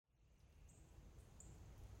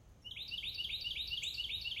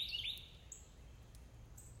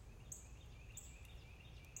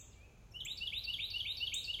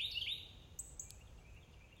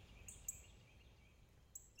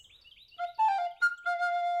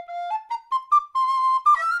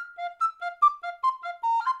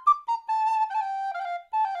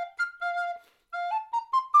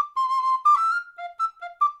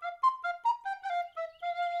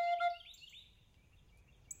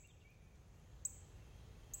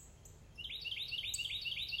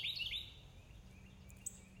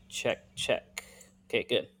Check, check. Okay,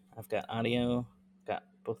 good. I've got audio, got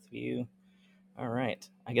both of you. All right.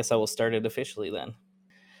 I guess I will start it officially then.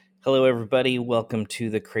 Hello, everybody. Welcome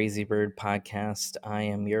to the Crazy Bird Podcast. I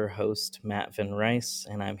am your host, Matt Van Rice,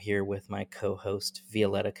 and I'm here with my co-host,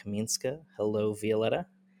 Violetta Kaminska. Hello, Violetta.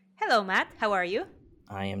 Hello, Matt. How are you?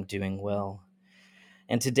 I am doing well.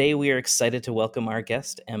 And today we are excited to welcome our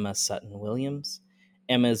guest, Emma Sutton Williams.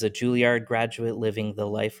 Emma is a Juilliard graduate living the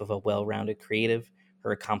life of a well-rounded creative.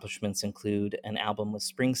 Her accomplishments include an album with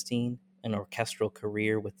Springsteen, an orchestral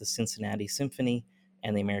career with the Cincinnati Symphony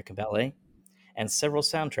and the American Ballet, and several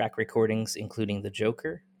soundtrack recordings, including The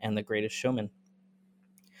Joker and The Greatest Showman.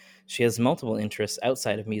 She has multiple interests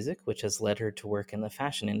outside of music, which has led her to work in the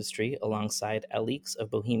fashion industry alongside Alix of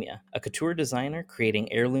Bohemia, a couture designer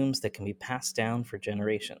creating heirlooms that can be passed down for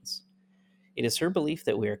generations. It is her belief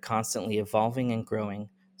that we are constantly evolving and growing,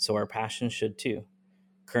 so our passions should too.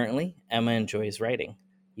 Currently, Emma enjoys writing.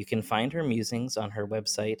 You can find her musings on her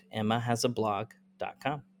website,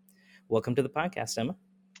 emmahasablog.com. Welcome to the podcast, Emma.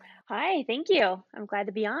 Hi, thank you. I'm glad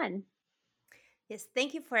to be on. Yes,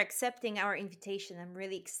 thank you for accepting our invitation. I'm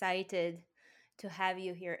really excited to have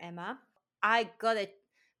you here, Emma. I got a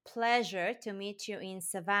pleasure to meet you in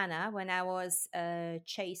Savannah when I was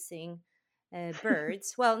chasing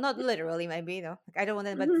birds. Well, not literally, maybe, I don't want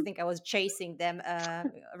anybody to think I was chasing them,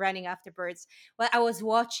 running after birds. Well, I was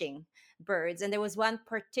watching birds, and there was one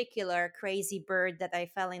particular crazy bird that I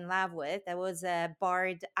fell in love with. That was a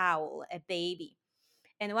barred owl, a baby.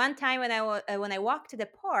 And one time when I walked to the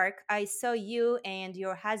park, I saw you and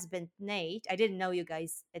your husband Nate. I didn't know you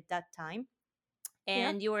guys at that time, Yeah.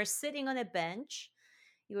 and you were sitting on a bench.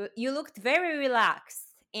 You looked very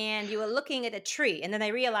relaxed, and you were looking at a tree. And then I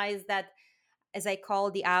realized that, as I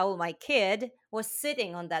called the owl, my kid was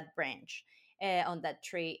sitting on that branch, on that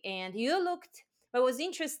tree, and you looked. What was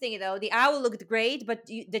interesting, though, the owl looked great, but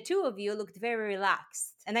the two of you looked very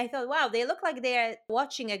relaxed. And I thought, wow, they look like they're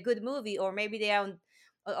watching a good movie, or maybe they are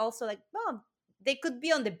also like, well, they could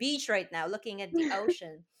be on the beach right now looking at the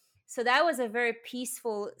ocean. So that was a very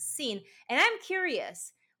peaceful scene. And I'm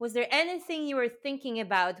curious, was there anything you were thinking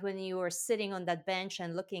about when you were sitting on that bench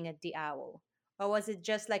and looking at the owl? Or was it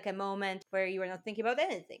just like a moment where you were not thinking about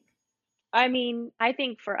anything? I mean, I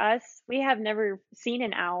think for us, we have never seen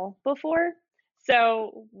an owl before.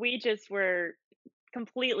 So we just were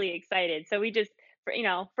completely excited. So we just,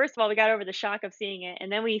 first of all, we got over the shock of seeing it.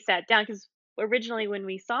 And then we sat down because originally when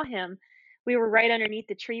we saw him, we were right underneath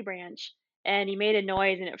the tree branch and he made a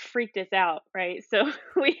noise and it freaked us out. Right. So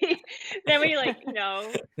we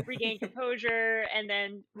regained composure and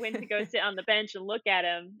then went to go sit on the bench and look at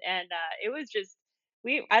him. And it was just,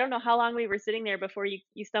 I don't know how long we were sitting there before you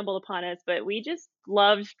stumbled upon us, but we just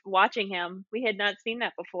loved watching him. We had not seen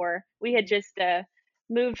that before. We had just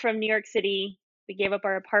moved from New York City. We gave up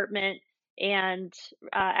our apartment and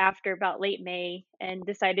after about late May and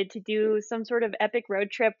decided to do some sort of epic road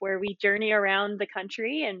trip where we journey around the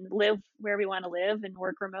country and live where we want to live and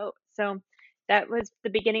work remote. So that was the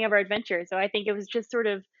beginning of our adventure. So I think it was just sort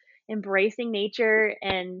of embracing nature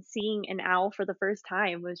and seeing an owl for the first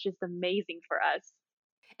time was just amazing for us.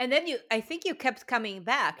 And then I think you kept coming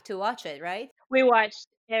back to watch it, right? We watched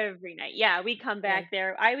every night. Yeah, we come Yeah. back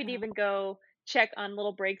there. I would Uh-huh. even go check on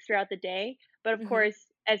little breaks throughout the day. But of Mm-hmm. course,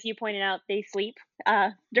 as you pointed out, they sleep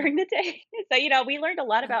during the day. So, we learned a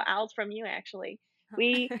lot about owls from you, actually.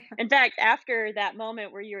 We, Uh-huh. in fact, after that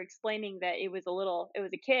moment where you were explaining that it was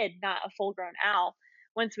a kid, not a full grown owl,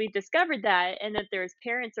 once we discovered that and that there's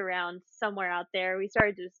parents around somewhere out there, we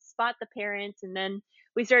started to spot the parents and then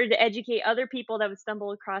we started to educate other people that would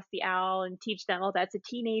stumble across the owl and teach them, oh, that's a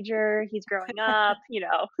teenager, he's growing up.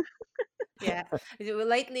 Yeah.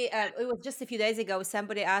 Lately, it was just a few days ago,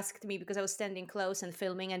 somebody asked me because I was standing close and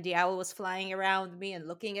filming, and the owl was flying around me and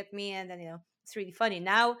looking at me. And then, it's really funny.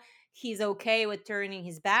 Now he's okay with turning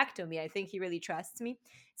his back to me. I think he really trusts me.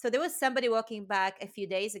 So there was somebody walking back a few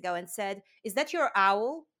days ago and said, "Is that your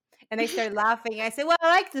owl?" And I started laughing. I said, "Well, I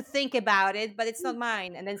like to think about it, but it's not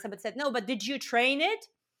mine." And then somebody said, "No, but did you train it?"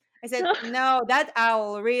 I said, "No, that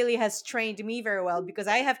owl really has trained me very well because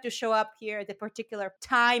I have to show up here at a particular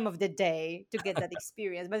time of the day to get that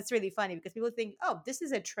experience." But it's really funny because people think, "Oh, this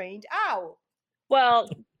is a trained owl." Well,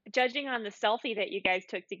 judging on the selfie that you guys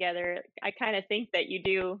took together, I kind of think that you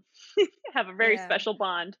do have a very Yeah. special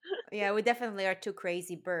bond. Yeah, we definitely are two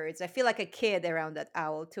crazy birds. I feel like a kid around that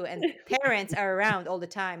owl too. And parents are around all the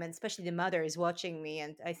time, and especially the mother is watching me.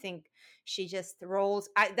 And I think she just rolls.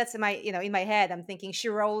 That's in my head, I'm thinking she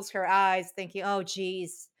rolls her eyes, thinking, "Oh,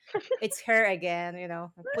 geez, it's her again,"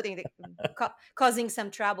 causing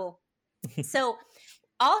some trouble. So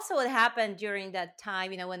also what happened during that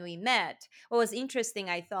time, when we met, what was interesting,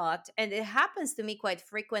 I thought, and it happens to me quite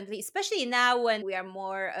frequently, especially now when we are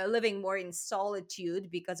more living more in solitude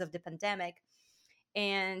because of the pandemic.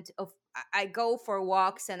 And I go for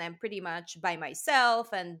walks and I'm pretty much by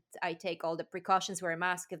myself, and I take all the precautions, wear a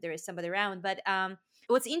mask if there is somebody around. But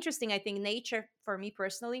what's interesting, I think, nature for me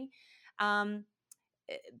personally, um,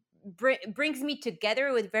 brings me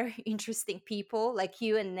together with very interesting people like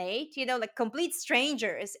you and Nate, like complete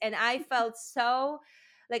strangers. And I felt so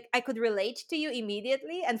like I could relate to you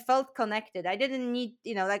immediately and felt connected. I didn't need,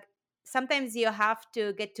 like sometimes you have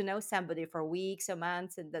to get to know somebody for weeks or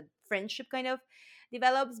months and the friendship kind of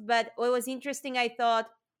develops. But what was interesting, I thought,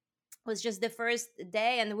 was just the first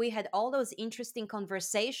day, and we had all those interesting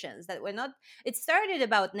conversations that were not, it started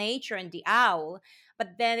about nature and the owl,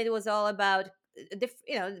 but then it was all about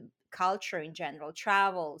culture in general,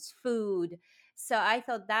 travels, food. So I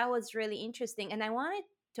thought that was really interesting, and I wanted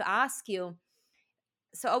to ask you,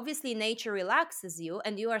 so obviously nature relaxes you,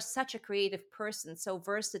 and you are such a creative person, so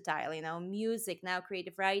versatile, music, now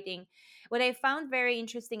creative writing. What I found very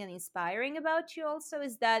interesting and inspiring about you also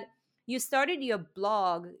is that you started your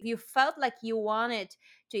blog, you felt like you wanted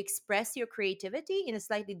to express your creativity in a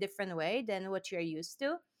slightly different way than what you're used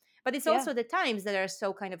to. But it's Yeah. also the times that are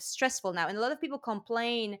so kind of stressful now, and a lot of people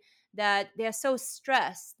complain that they're so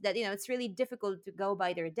stressed that it's really difficult to go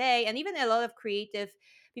by their day. And even a lot of creative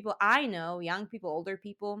people I know, young people, older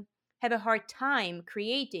people, have a hard time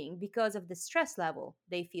creating because of the stress level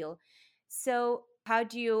they feel. So, how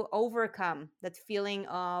do you overcome that feeling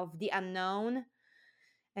of the unknown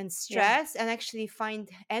and Yeah. stress and actually find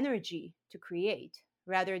energy to create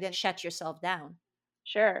rather than shut yourself down?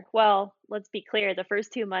 Sure. Well, let's be clear. The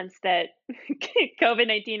first 2 months that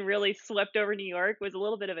COVID-19 really swept over New York was a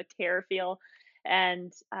little bit of a terror feel.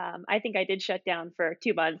 And I think I did shut down for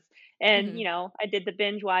 2 months. And, Hmm. I did the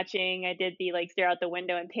binge watching, I did the like stare out the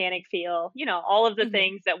window and panic feel, all of the Hmm.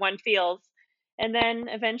 things that one feels. And then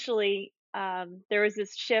eventually there was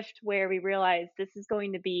this shift where we realized this is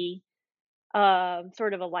going to be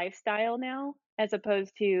sort of a lifestyle now, as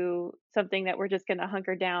opposed to something that we're just going to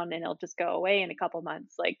hunker down and it'll just go away in a couple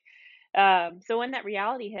months. Like, so when that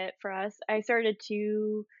reality hit for us, I started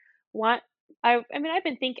to want. I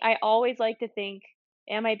mean, I always like to think,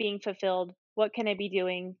 am I being fulfilled? What can I be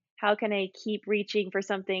doing? How can I keep reaching for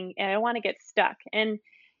something? And I don't want to get stuck. And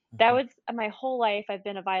that Hmm. was my whole life. I've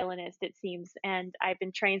been a violinist, it seems, and I've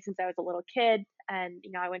been trained since I was a little kid. And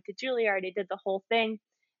I went to Juilliard. I did the whole thing,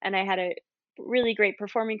 and I had a really great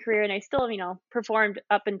performing career. And I still, performed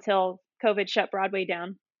up until COVID shut Broadway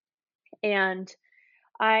down. And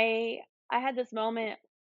I I had this moment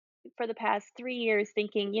for the past 3 years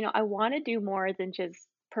thinking, I want to do more than just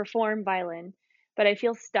perform violin, but I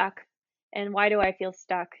feel stuck. And why do I feel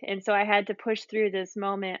stuck? And so I had to push through this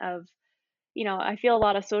moment of, I feel a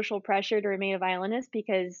lot of social pressure to remain a violinist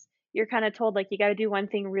because you're kind of told like you got to do one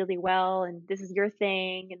thing really well and this is your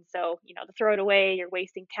thing. And so, to throw it away, you're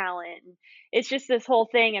wasting talent. And it's just this whole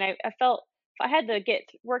thing. And I felt I had to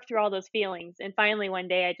work through all those feelings. And finally, one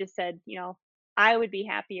day I just said, I would be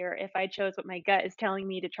happier if I chose what my gut is telling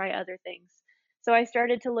me to try other things. So I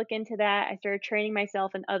started to look into that. I started training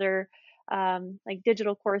myself in other like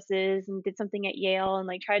digital courses and did something at Yale and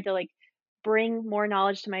like tried to like bring more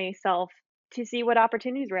knowledge to myself to see what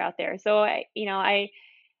opportunities were out there. So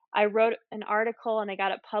I wrote an article and I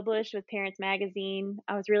got it published with Parents Magazine.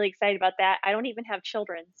 I was really excited about that. I don't even have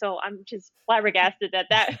children, so I'm just flabbergasted that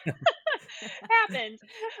that happened.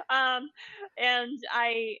 Um, and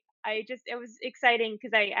I just it was exciting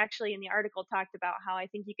because I actually in the article talked about how I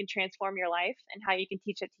think you can transform your life and how you can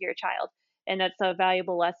teach it to your child, and that's a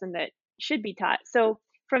valuable lesson that should be taught. So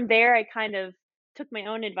from there, I kind of took my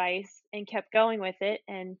own advice and kept going with it,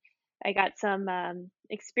 and I got some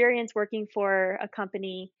experience working for a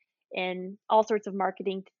company in all sorts of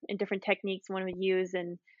marketing and different techniques one would use,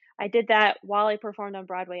 and I did that while I performed on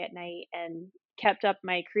Broadway at night and kept up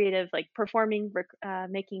my creative, like performing,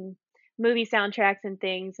 making movie soundtracks and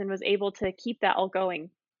things, and was able to keep that all going.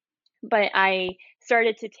 But I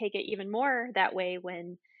started to take it even more that way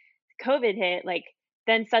when COVID hit. Like,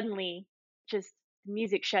 then suddenly, just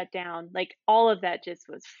music shut down. Like, all of that just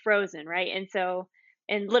was frozen, right? And so,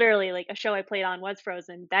 and literally, like a show I played on was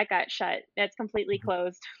Frozen. That got shut. That's completely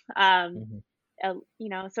closed. Um, Hmm.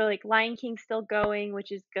 so like Lion King's still going,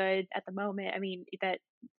 which is good at the moment. I mean, that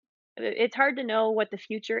it's hard to know what the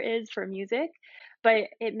future is for music, but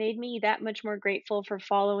it made me that much more grateful for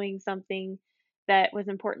following something that was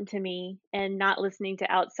important to me and not listening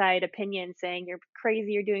to outside opinions saying you're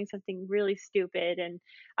crazy, you're doing something really stupid. And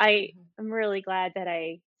I Hmm. am really glad that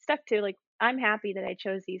I stuck to like I'm happy that I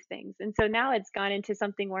chose these things. And so now it's gone into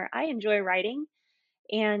something where I enjoy writing,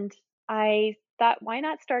 and I thought, why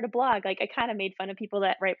not start a blog? Like, I kind of made fun of people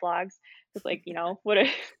that write blogs. It's like, what are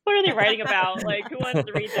what are they writing about? Like, who wants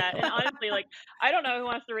to read that? And honestly, like, I don't know who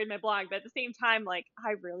wants to read my blog, but at the same time, like,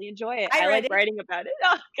 I really enjoy it. I I like read it. writing about it.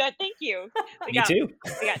 Oh, good, thank you. We Me got too.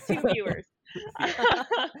 we got two viewers.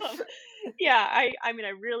 Yeah, I mean, I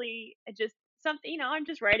really, I just something, I'm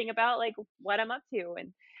just writing about like what I'm up to,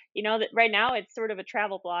 and that right now it's sort of a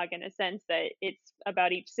travel blog in a sense that it's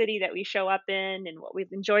about each city that we show up in and what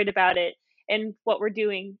we've enjoyed about it and what we're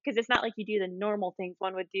doing, because it's not like you do the normal things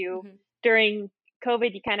one would do Mhm, during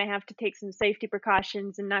COVID. You kind of have to take some safety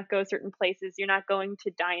precautions and not go certain places. You're not going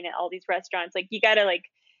to dine at all these restaurants. Like, you got to like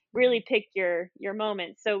mhm, really pick your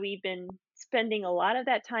moments. So we've been spending a lot of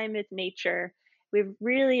that time with nature. We're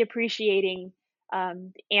really appreciating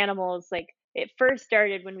the animals. Like, it first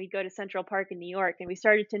started when we go to Central Park in New York, and we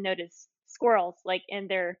started to notice squirrels like in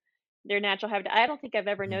their natural habitat. I don't think I've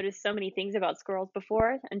ever Mhm. noticed so many things about squirrels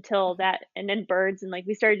before until mhm. that, and then birds, and like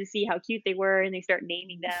we started to see how cute they were, and they start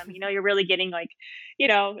naming them. You're really getting like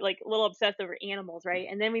a little obsessed over animals, right?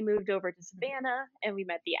 And then we moved over to Savannah, and we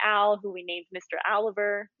met the owl, who we named Mr.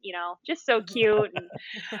 Oliver. Just so cute, and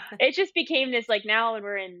it just became this, like, now when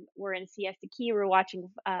we're in Siesta Key, we're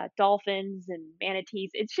watching dolphins and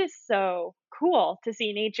manatees. It's just so cool to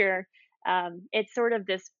see nature. It's sort of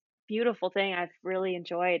this beautiful thing I've really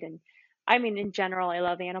enjoyed, and I mean, in general, I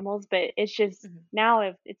love animals, but it's just Mhm, now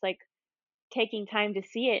it's like taking time to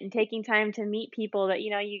see it and taking time to meet people that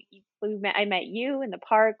I met you in the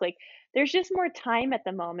park. Like, there's just more time at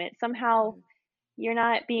the moment. Somehow mhm, you're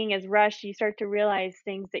not being as rushed. You start to realize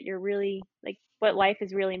things that you're really like, what life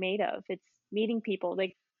is really made of. It's meeting people.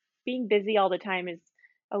 Like, being busy all the time is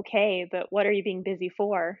okay, but what are you being busy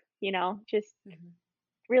for? Just mhm.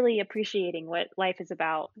 really appreciating what life is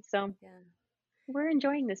about. So Yeah. we're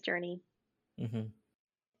enjoying this journey. Mhm.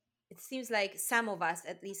 It seems like some of us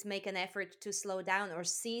at least make an effort to slow down or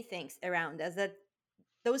see things around us, that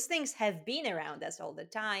those things have been around us all the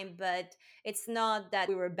time, but it's not that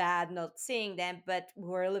we were bad not seeing them, but we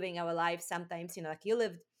were living our life sometimes, like you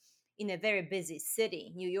lived in a very busy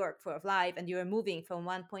city, New York, full of life, and you were moving from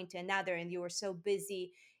one point to another, and you were so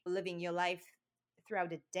busy living your life throughout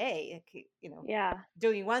the day, like, Yeah.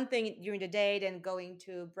 doing one thing during the day, then going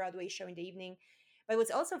to Broadway show in the evening. But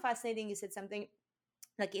what's also fascinating, you said something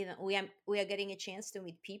like, we are getting a chance to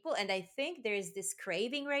meet people, and I think there's this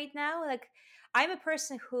craving right now. Like, I'm a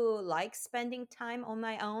person who likes spending time on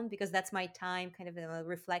my own, because that's my time kind of,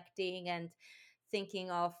 reflecting and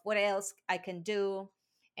thinking of what else I can do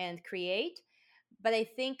and create. But I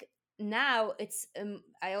think now it's,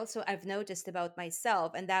 I've noticed about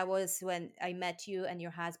myself, and that was when I met you and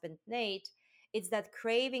your husband Nate. It's that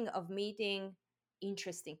craving of meeting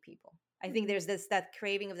interesting people. I think Mhm. there's this that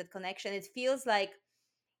craving of that connection. It feels like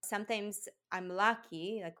sometimes I'm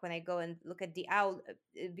lucky, like when I go and look at the owl,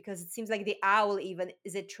 because it seems like the owl even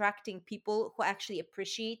is attracting people who actually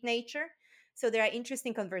appreciate nature. So there are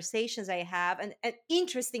interesting conversations I have, and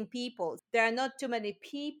interesting people. There are not too many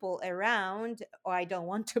people around, or I don't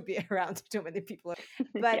want to be around too many people.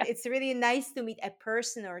 But Yeah. it's really nice to meet a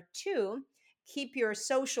person or two. Keep your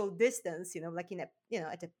social distance, like in a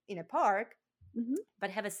in a park, Hmm.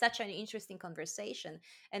 but have such an interesting conversation.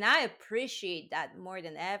 And I appreciate that more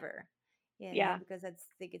than ever, Yeah. because I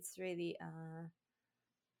think it's really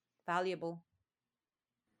valuable.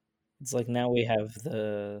 It's like now we have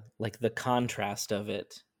the contrast of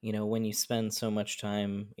it. When you spend so much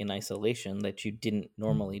time in isolation that you didn't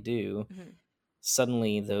normally do, Mhm.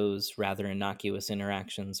 suddenly those rather innocuous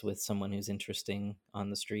interactions with someone who's interesting on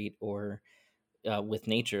the street, or with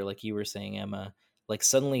nature, like you were saying, Emma, like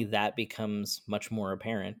suddenly that becomes much more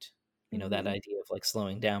apparent. That Hmm. idea of like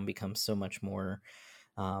slowing down becomes so much more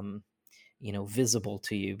um, visible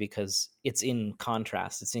to you, because it's in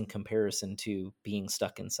contrast, it's in comparison to being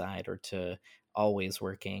stuck inside, or to always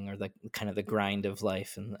working, or the kind of the grind of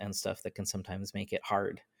life, and stuff that can sometimes make it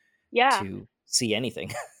hard Yeah. to see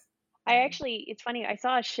anything. Mhm. It's funny, I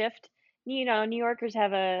saw a shift. New Yorkers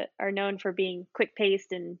are known for being quick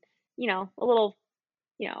paced and, a little,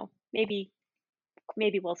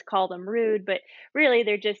 maybe we'll call them rude, but really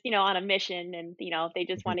they're just, on a mission, and, they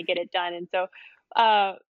just want to get it done. And so,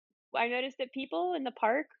 uh, I noticed that people in the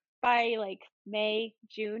park by like May,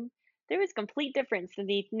 June, there was complete difference in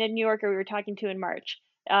the New Yorker we were talking to in March.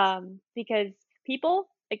 Because people,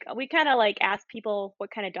 like, we kind of like ask people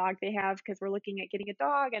what kind of dog they have, because we're looking at getting a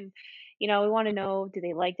dog, and we want to know, do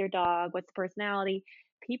they like their dog? What's the personality?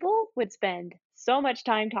 people would spend so much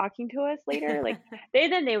time talking to us later. Like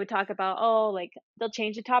they would talk about, oh, like they'll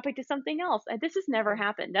change the topic to something else. And this has never Right.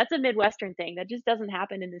 happened. That's a Midwestern thing. That just doesn't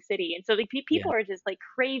happen in the city. And so like Yeah. people are just like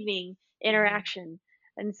craving Mhm. interaction.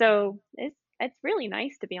 And so it's really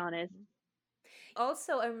nice to be honest. Mhm.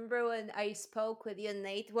 Also, I remember when I spoke with you and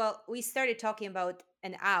Nate. Well, we started talking about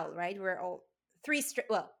an owl, right? We're all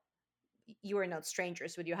well, you were not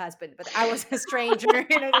strangers with your husband, but I was a stranger,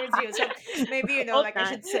 towards you. So maybe, Hope like I not.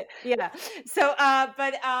 should say, yeah. So,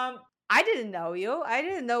 but I didn't know you. I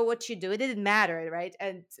didn't know what you do. It didn't matter, right?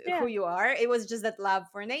 And Yeah. who you are. It was just that love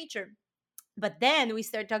for nature. But then we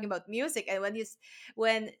started talking about music, and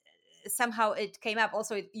when somehow it came up.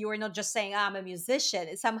 Also, you were not just saying, I'm a musician.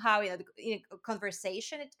 It somehow,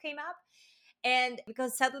 conversation, it came up, and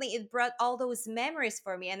because suddenly it brought all those memories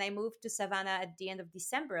for me. And I moved to Savannah at the end of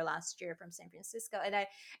December last year from San Francisco,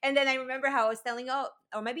 and then I remember how I was telling, oh,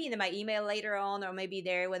 or maybe in my email later on, or maybe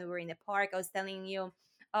there when we were in the park, I was telling you,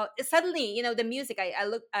 suddenly, the music,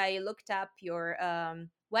 I looked up your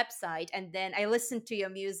website, and then I listened to your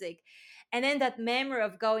music, and then that memory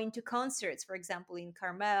of going to concerts, for example, in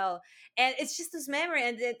Carmel, and it's just this memory,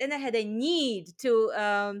 and then I had a need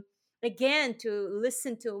to again to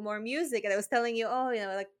listen to more music. And I was telling you, oh,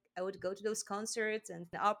 like I would go to those concerts and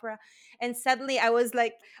the opera, and suddenly I was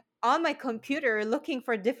like on my computer looking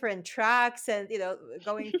for different tracks, and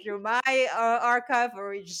going through my archive,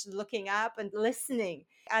 or just looking up and listening.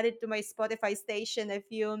 Added to my Spotify station a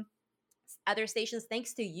few other stations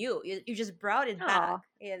thanks to you. You just brought it back,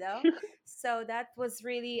 Oh, so that was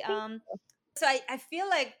really thank so I feel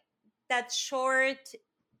like that short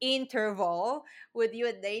interval with you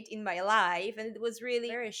and Nate in my life, and it was really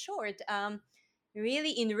very short,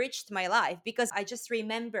 really enriched my life, because I just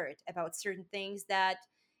remembered about certain things that,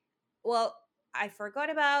 well, I forgot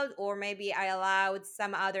about, or maybe I allowed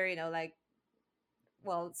some other, like,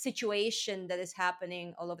 well, situation that is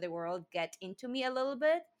happening all over the world get into me a little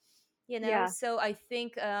bit, yeah. so I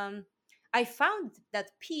think I found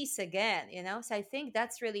that peace again, so I think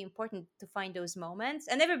that's really important, to find those moments,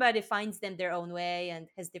 and everybody finds them their own way and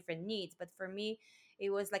has different needs. But for me, it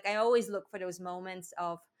was like I always look for those moments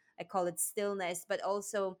of, I call it stillness, but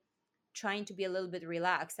also trying to be a little bit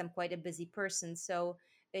relaxed. I'm quite a busy person, so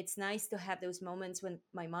it's nice to have those moments when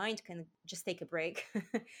my mind can just take a break,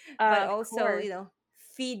 but Of also, course.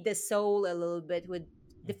 feed the soul a little bit with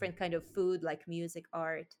Mhm. different kind of food, like music,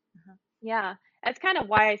 art. Uh-huh. Yeah, that's kind of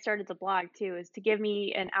why I started the blog too, is to give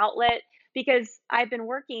me an outlet because I've been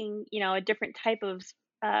working, a different type of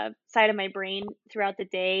side of my brain throughout the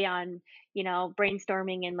day on,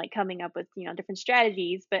 brainstorming and like coming up with, different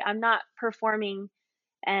strategies, but I'm not performing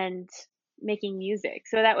and making music.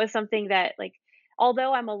 So that was something that, like,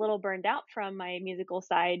 although I'm a little burned out from my musical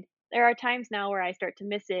side, there are times now where I start to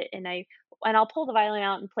miss it, and I'll pull the violin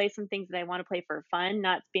out and play some things that I want to play for fun,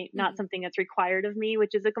 not Mhm. something that's required of me,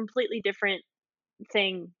 which is a completely different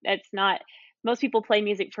thing. That's not most people play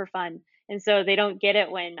music for fun. And so they don't get it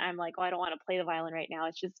when I'm like, "Oh, I don't wanna play the violin right now."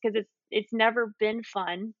 It's just because it's never been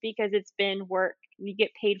fun because it's been work. You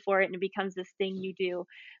get paid for it and it becomes this thing you do.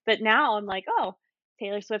 But now I'm like, "Oh,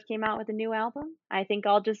 Taylor Swift came out with a new album. I think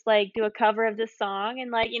I'll just, like, do a cover of this song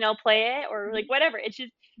and, like, play it or, like, Mhm. whatever." It's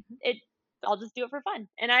just Mhm. it I'll just do it for fun.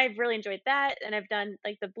 And I've really enjoyed that, and I've done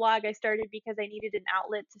like, the blog I started because I needed an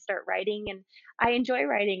outlet to start writing, and I enjoy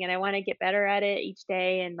writing, and I wanna get better at it each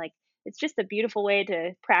day, and, like, it's just a beautiful way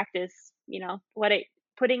to practice, what I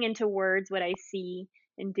putting into words what I see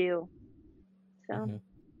and do. So, Mhm.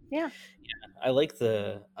 yeah. I like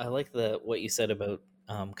the what you said about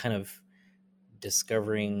kind of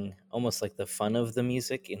discovering almost like the fun of the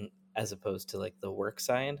music in as opposed to like the work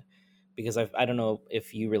side, because I don't know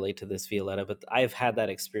if you relate to this, Violetta, but I've had that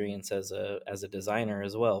experience as a designer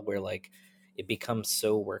as well, where like it becomes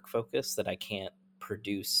so work focused that I can't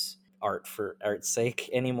produce art for art's sake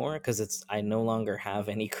anymore, because it's I no longer have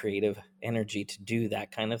any creative energy to do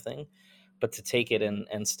that kind of thing. But to take it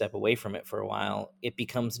and step away from it for a while, it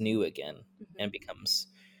becomes new again Mhm. and becomes,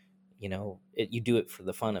 you do it for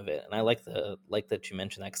the fun of it. And I like that you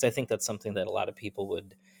mentioned that, because I think that's something that a lot of people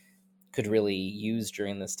could really use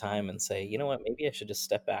during this time and say, you know what, maybe I should just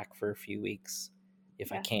step back for a few weeks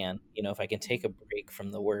if I Yeah. can, if I can take Mhm. a break from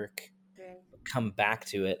the work, Right. come back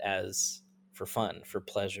to it as for fun, for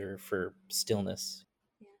pleasure, for stillness.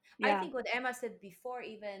 Yeah. I Yeah. think what Emma said before,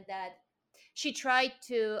 even that she tried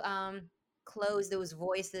to close those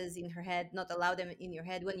voices in her head, not allow them in your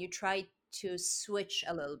head when you try to switch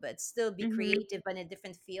a little bit, still be Mhm. creative but in a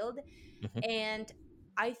different field. Hmm. And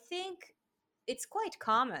I think it's quite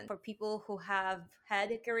common for people who have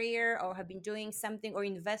had a career or have been doing something or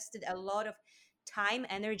invested a lot of time,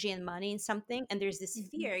 energy, and money in something, and there's this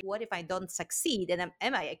fear, what if I don't succeed, and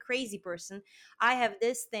am I a crazy person? I have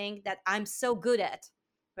this thing that I'm so good at,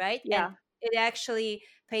 right? And Yeah. it actually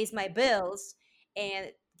pays my bills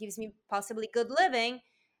and gives me possibly good living.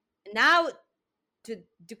 Now, to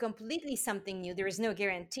do completely something new, there is no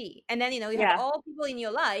guarantee. And then, you have Yeah. all people in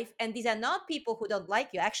your life, and these are not people who don't like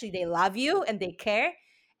you. Actually, they love you and they care.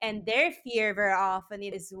 And their fear very often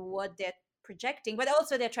is what they're projecting, but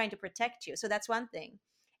also they're trying to protect you. So that's one thing.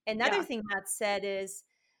 Another Yeah. thing Matt said is,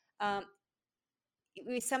 um,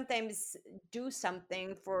 we sometimes do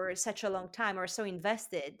something for such a long time or so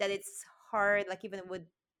invested that it's hard, like even with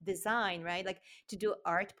design, right? Like to do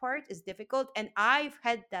art part is difficult. And I've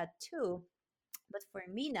had that too. But for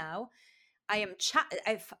me now,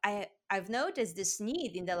 I've noticed this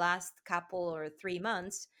need in the last couple or 3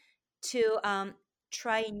 months to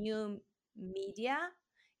try new media,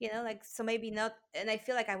 like, so maybe not. And I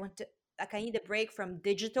feel like I need a break from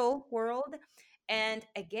digital world. And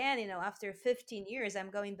again, after 15 years, I'm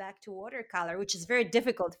going back to watercolor, which is very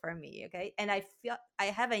difficult for me. Okay, and I feel I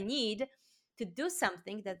have a need to do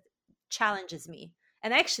something that challenges me.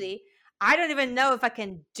 And actually, I don't even know if I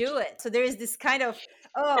can do it. So there is this kind of,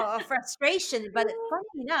 a frustration. But funny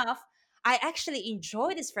enough, I actually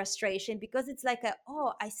enjoy this frustration because it's like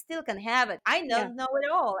I still can have it. I Yeah. don't know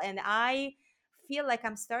it all. And I feel like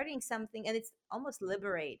I'm starting something, and it's almost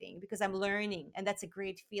liberating because I'm learning. And that's a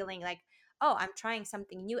great feeling, like, oh, I'm trying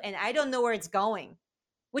something new and I don't know where it's going,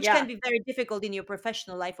 which can Yeah. be very difficult in your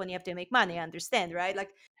professional life when you have to make money. I understand, right?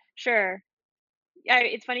 Like, Sure. Yeah,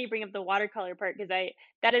 it's funny you bring up the watercolor part because I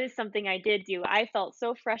that is something I did do. I felt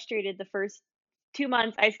so frustrated the first 2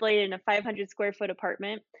 months isolated in a 500 square foot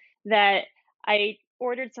apartment that I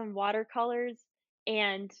ordered some watercolors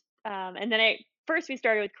and and then I first we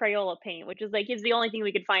started with Crayola paint, which is like is the only thing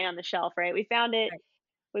we could find on the shelf, right? We found it, right.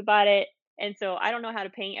 we bought it, and so I don't know how to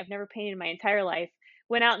paint. I've never painted in my entire life.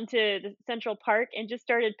 Went out into the Central Park and just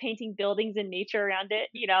started painting buildings and nature around it,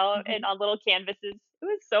 and Mhm. on little canvases. It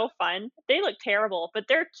was so fun. They look terrible, but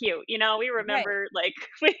they're cute. We Right. remember like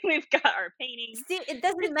we've got our paintings. See, it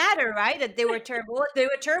doesn't matter, right? That they were terrible. They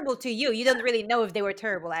were terrible to you. You don't really know if they were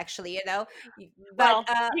terrible, actually, But Well,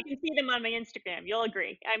 you can see them on my Instagram. You'll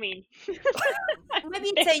agree. I mean, maybe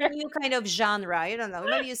it's a they're new kind of genre. I don't know.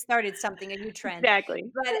 Maybe you started something, a new trend.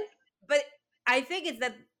 exactly. But I think it's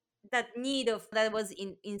that need of that was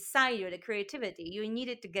inside you, the creativity. You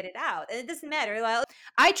needed to get it out, and it doesn't matter. Well,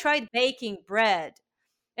 I tried baking bread,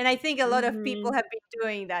 and I think a lot of people Mhm. have been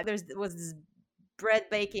doing that. Was this bread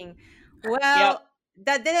baking. Yep. Well,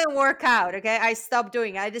 that didn't work out. Okay, I stopped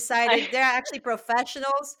doing it. I I decided there are actually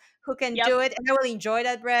professionals who can yep. do it, and I will enjoy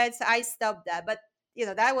that bread. So I stopped that. But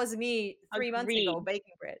that was me 3 months ago Agreed.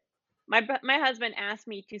 baking bread. My husband asked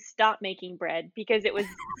me to stop making bread because it was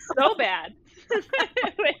so bad.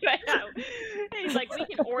 He's like, "We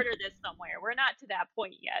can order this somewhere. We're not to that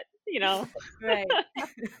point yet," you know? Right.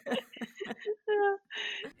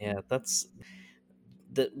 Yeah, that's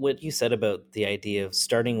what you said about the idea of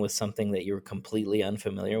starting with something that you were completely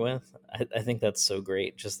unfamiliar with. I think that's so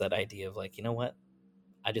great. Just that idea of like, you know what?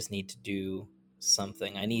 I just need to do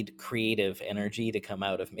something. I need creative energy to come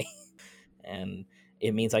out of me. And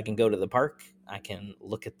it means I can go to the park, I can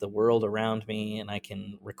look at the world around me, and I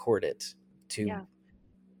can record it to Yeah.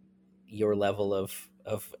 your level of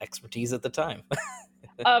expertise at the time.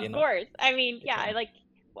 you Of know? course. I mean, yeah, Yeah.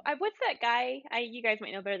 what's that guy? You guys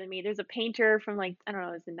might know better than me. There's a painter from like, I don't know,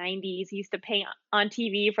 it was the 90s. He used to paint on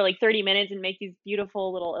TV for like 30 minutes and make these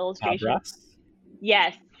beautiful little Bob illustrations. Ross?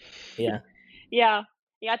 Yes. Yeah. Yeah.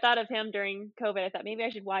 Yeah, I thought of him during COVID. I thought maybe I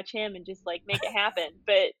should watch him and just like make it happen,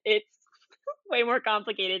 but it's way more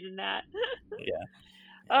complicated than that. Yeah. Yeah.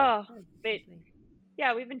 Oh, Oh, but definitely.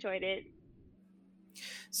 yeah, we've enjoyed it.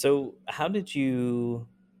 So how did you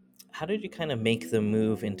kind of make the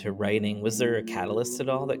move into writing? Was there a catalyst at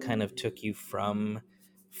all that kind of took you from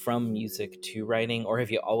music to writing, or have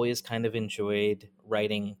you always kind of enjoyed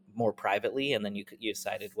writing more privately, and then you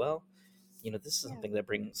decided, well, this is Yeah. something that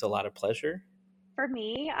brings a lot of pleasure? For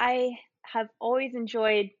me, I have always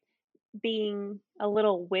enjoyed being a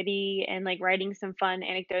little witty and like writing some fun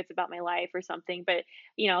anecdotes about my life or something. But,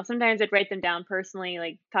 sometimes I'd write them down personally,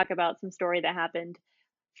 like talk about some story that happened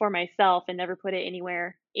for myself and never put it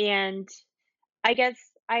anywhere. And I guess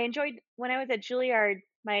I enjoyed when I was at Juilliard,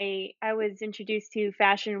 I was introduced to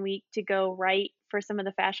Fashion Week to go write for some of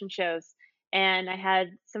the fashion shows. And I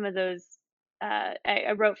had some of those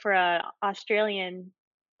I wrote for a Australian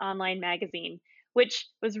online magazine, which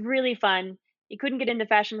was really fun. You couldn't get into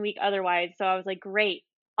Fashion Week otherwise, so I was like, "Great,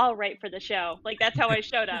 I'll write for the show." Like that's how I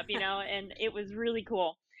showed up, and it was really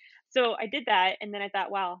cool. So I did that, and then I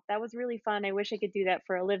thought, wow, that was really fun. I wish I could do that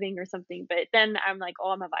for a living or something. But then I'm like,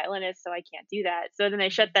 oh, I'm a violinist, so I can't do that. So then I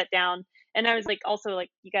shut Mhm. that down. And I was like, also like,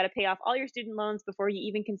 you got to pay off all your student loans before you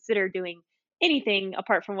even consider doing anything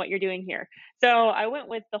apart from what you're doing here. So I went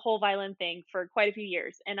with the whole violin thing for quite a few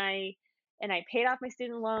years, and I paid off my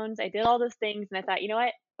student loans. I did all those things, and I thought, you know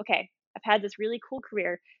what? Okay, I've had this really cool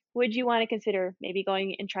career. Would you want to consider maybe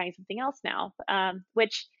going and trying something else now?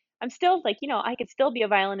 Which I'm still like, I could still be a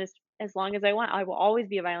violinist as long as I want. I will always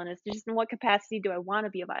be a violinist. Just in what capacity do I want to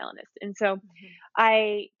be a violinist? And so Mhm.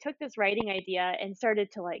 I took this writing idea and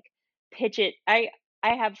started to like pitch it. I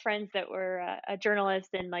have friends that were a journalist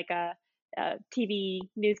and like a TV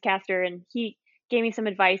newscaster, and he gave me some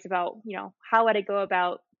advice about how would I go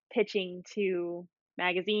about pitching to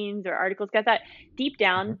magazines or articles. Because I thought deep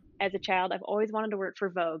Mhm. down as a child, I've always wanted to work for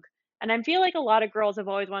Vogue, and I feel like a lot of girls have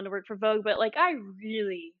always wanted to work for Vogue, but like I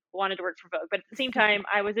really wanted to work for Vogue. But at the same time,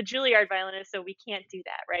 I was a Juilliard violinist, so we can't do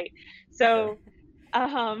that, right? Sure. So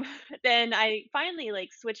um, then I finally like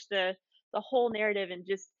switched the whole narrative and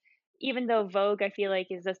just even though Vogue I feel like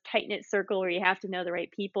is this tight knit circle where you have to know the right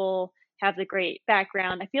people, have the great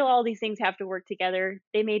background. I feel all these things have to work together.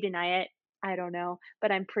 They may deny it. I don't know,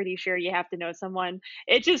 but I'm pretty sure you have to know someone.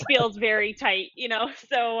 It just feels very tight.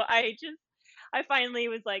 So I finally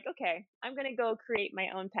was like, okay, I'm gonna go create my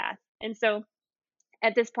own path. And so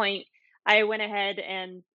at this point, I went ahead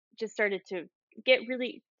and just started to get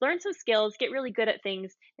really learn some skills, get really good at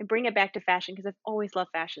things, and bring it back to fashion because I've always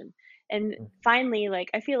loved fashion. And Mm. finally, like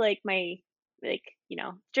I feel like my like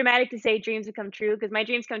dramatic to say dreams have come true because my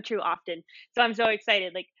dreams come true often. So I'm so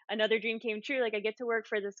excited. Like another dream came true. Like I get to work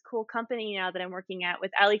for this cool company now that I'm working at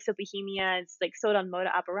with Alex Bohemia. It's like sold on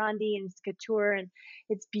Moda Operandi and it's couture and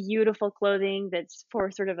it's beautiful clothing that's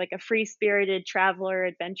for sort of like a free spirited traveler,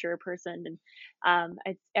 adventurer person. And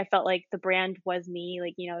I felt like the brand was me,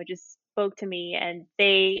 like, it just spoke to me and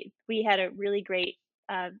we had a really great,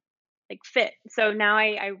 uh, like fit. So now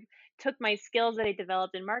I took my skills that I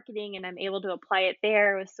developed in marketing and I'm able to apply it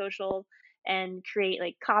there with social and create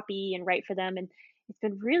like copy and write for them. And it's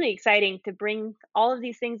been really exciting to bring all of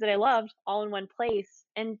these things that I loved all in one place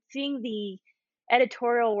and seeing the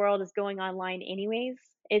editorial world is going online anyways.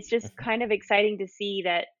 It's just Mhm. kind of exciting to see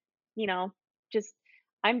that, you know, just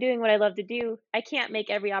I'm doing what I love to do. I can't make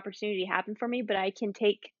every opportunity happen for me, but I can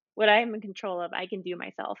take what I'm in control of. I can do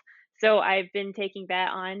myself. So I've been taking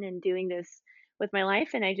that on and doing this with my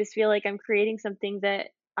life, and I just feel like I'm creating something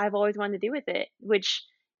that I've always wanted to do with it, which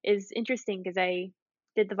is interesting because I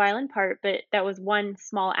did the violin part, but that was one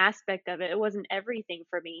small aspect of it. It wasn't everything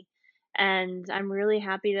for me. And I'm really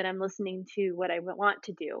happy that I'm listening to what I want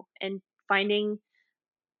to do and finding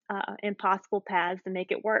impossible paths to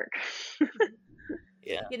make it work. Mhm.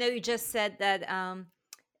 Yeah. You just said that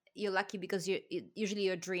you're lucky because usually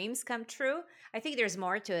your dreams come true. I think there's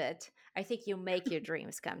more to it. I think you make your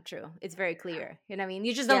dreams come true. It's very clear. You know what I mean?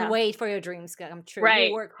 You just don't Yeah, wait for your dreams to come true. You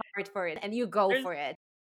right. work hard for it and you go There's for it.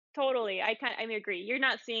 totally. I agree. You're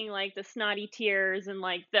not seeing like the snotty tears and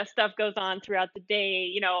like the stuff goes on throughout the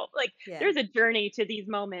day. Like Yeah. there's a journey to these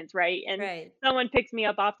moments, right? And Right. someone picks me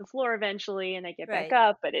up off the floor eventually, and I get back Right.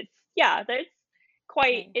 up. But it's yeah, there's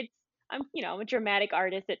quite. Right. It's I'm a dramatic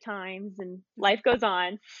artist at times, and life Mhm. goes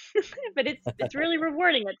on. But it's really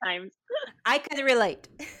rewarding at times. I can relate.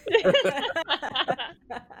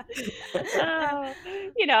 Oh,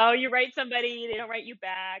 you write somebody, they don't write you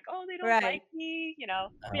back. Oh, they don't like Right. me. Yeah,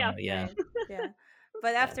 Oh, yeah. Right. Yeah.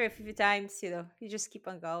 But Yeah. after a few times, you just keep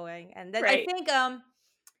on going. And then right.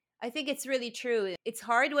 I think it's really true. It's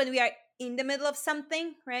hard when we are in the middle of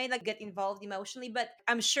something, right? Like get involved emotionally. But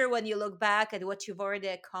I'm sure when you look back at what you've already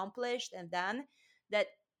accomplished and done, that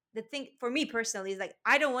the thing for me personally is like,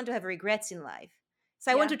 I don't want to have regrets in life.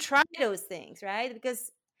 So I want Yeah, to try those things, right?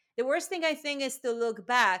 Because the worst thing I think is to look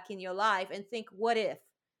back in your life and think, what if?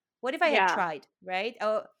 What if I had yeah, tried, right?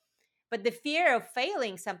 Oh, but the fear of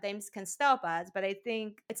failing sometimes can stop us. But I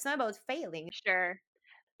think it's not about failing. sure.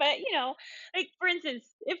 But, like for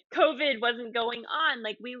instance, if COVID wasn't going on,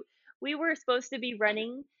 like we were supposed to be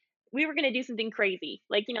running, we were going to do something crazy.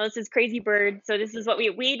 Like, this is Crazy Bird, so this is what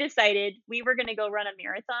we decided. We were going to go run a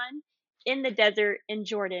marathon in the desert in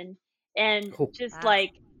Jordan and Oh, just Wow.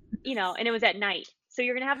 like, and it was at night. So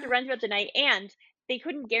you're going to have to run throughout the night and they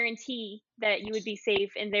couldn't guarantee that you would be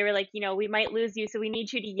safe and they were like, we might lose you, so we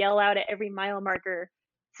need you to yell out at every mile marker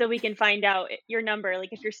so we can find out your number,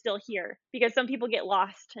 like if you're still here, because some people get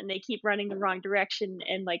lost and they keep running the wrong direction.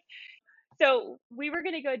 And like, so we were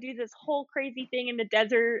going to go do this whole crazy thing in the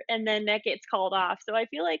desert and then that gets called off. So I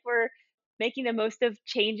feel like we're making the most of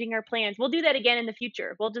changing our plans. We'll do that again in the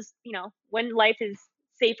future. We'll just, when life is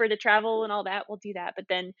safer to travel and all that, we'll do that. But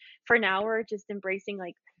then for now, we're just embracing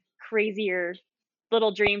like crazier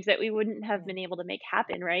little dreams that we wouldn't have Yeah. been able to make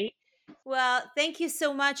happen, right? Well, thank you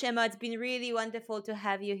so much, Emma. It's been really wonderful to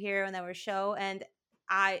have you here on our show. And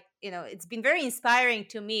it's been very inspiring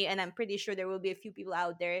to me. And I'm pretty sure there will be a few people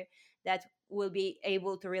out there that will be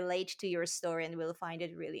able to relate to your story and will find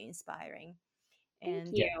it really inspiring. Thank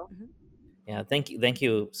And Yeah. you. mhm. Yeah, thank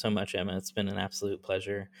you so much, Emma. It's been an absolute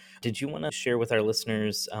pleasure. Did you want to share with our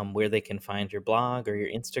listeners where they can find your blog or your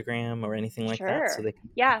Instagram or anything like that, so Sure. they can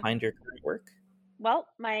Yeah. find your current work? Well,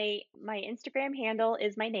 my Instagram handle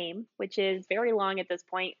is my name, which is very long at this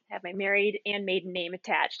point. I have my married and maiden name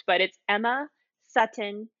attached, but it's Emma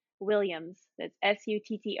Sutton Williams. That's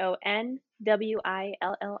SuttonWilliams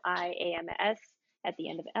at the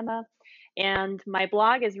end of Emma. And my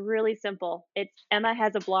blog is really simple. It's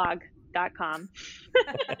emmahasablog.com.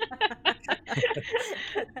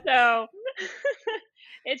 So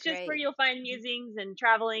it's just where Great. you'll find musings and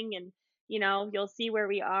traveling, and you'll see where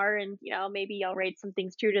we are, and maybe I'll write some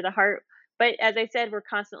things true to the heart. But as I said, we're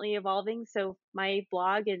constantly evolving, so my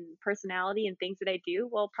blog and personality and things that I do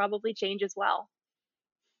will probably change as well.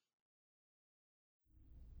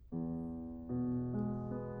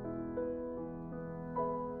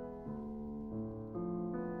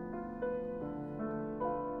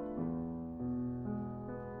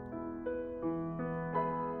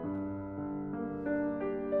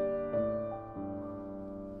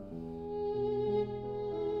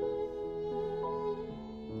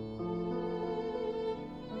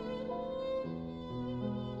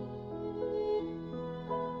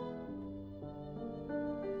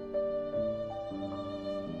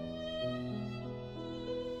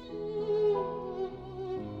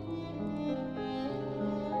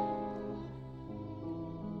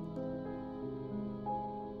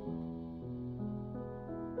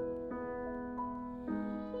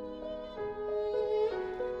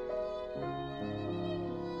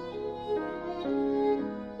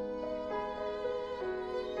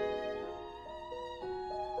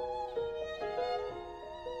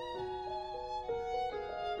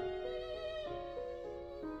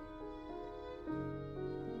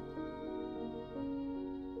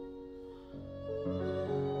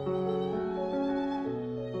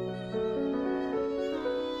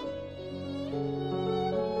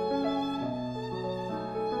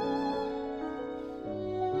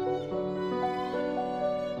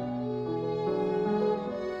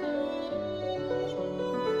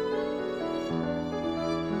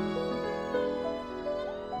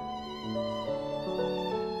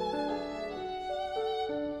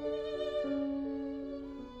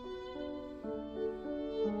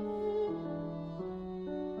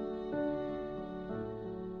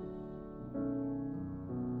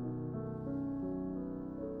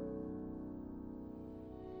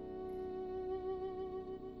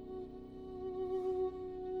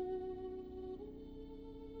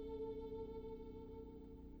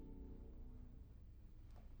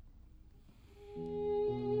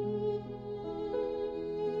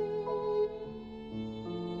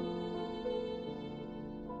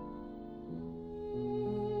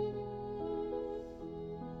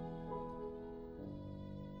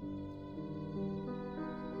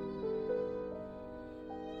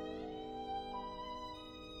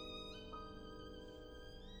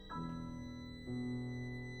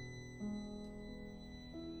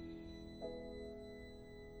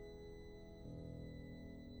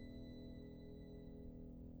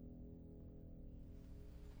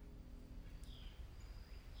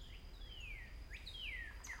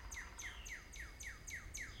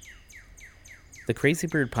 The Crazy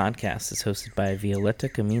Bird podcast is hosted by Violetta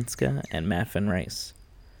Kaminska and Matt Van Rice.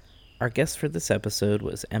 Our guest for this episode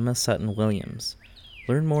was Emma Sutton Williams.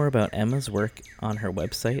 Learn more about Emma's work on her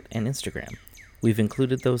website and Instagram. We've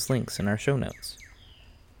included those links in our show notes.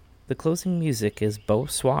 The closing music is Beau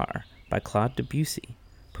Soir by Claude Debussy,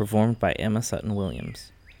 performed by Emma Sutton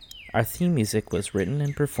Williams. Our theme music was written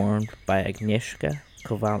and performed by Agnieszka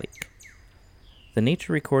Kowalik. The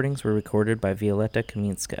nature recordings were recorded by Violetta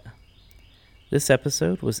Kaminska. This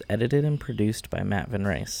episode was edited and produced by Matt Van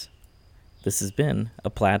Rice. This has been a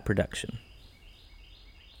Plaid production.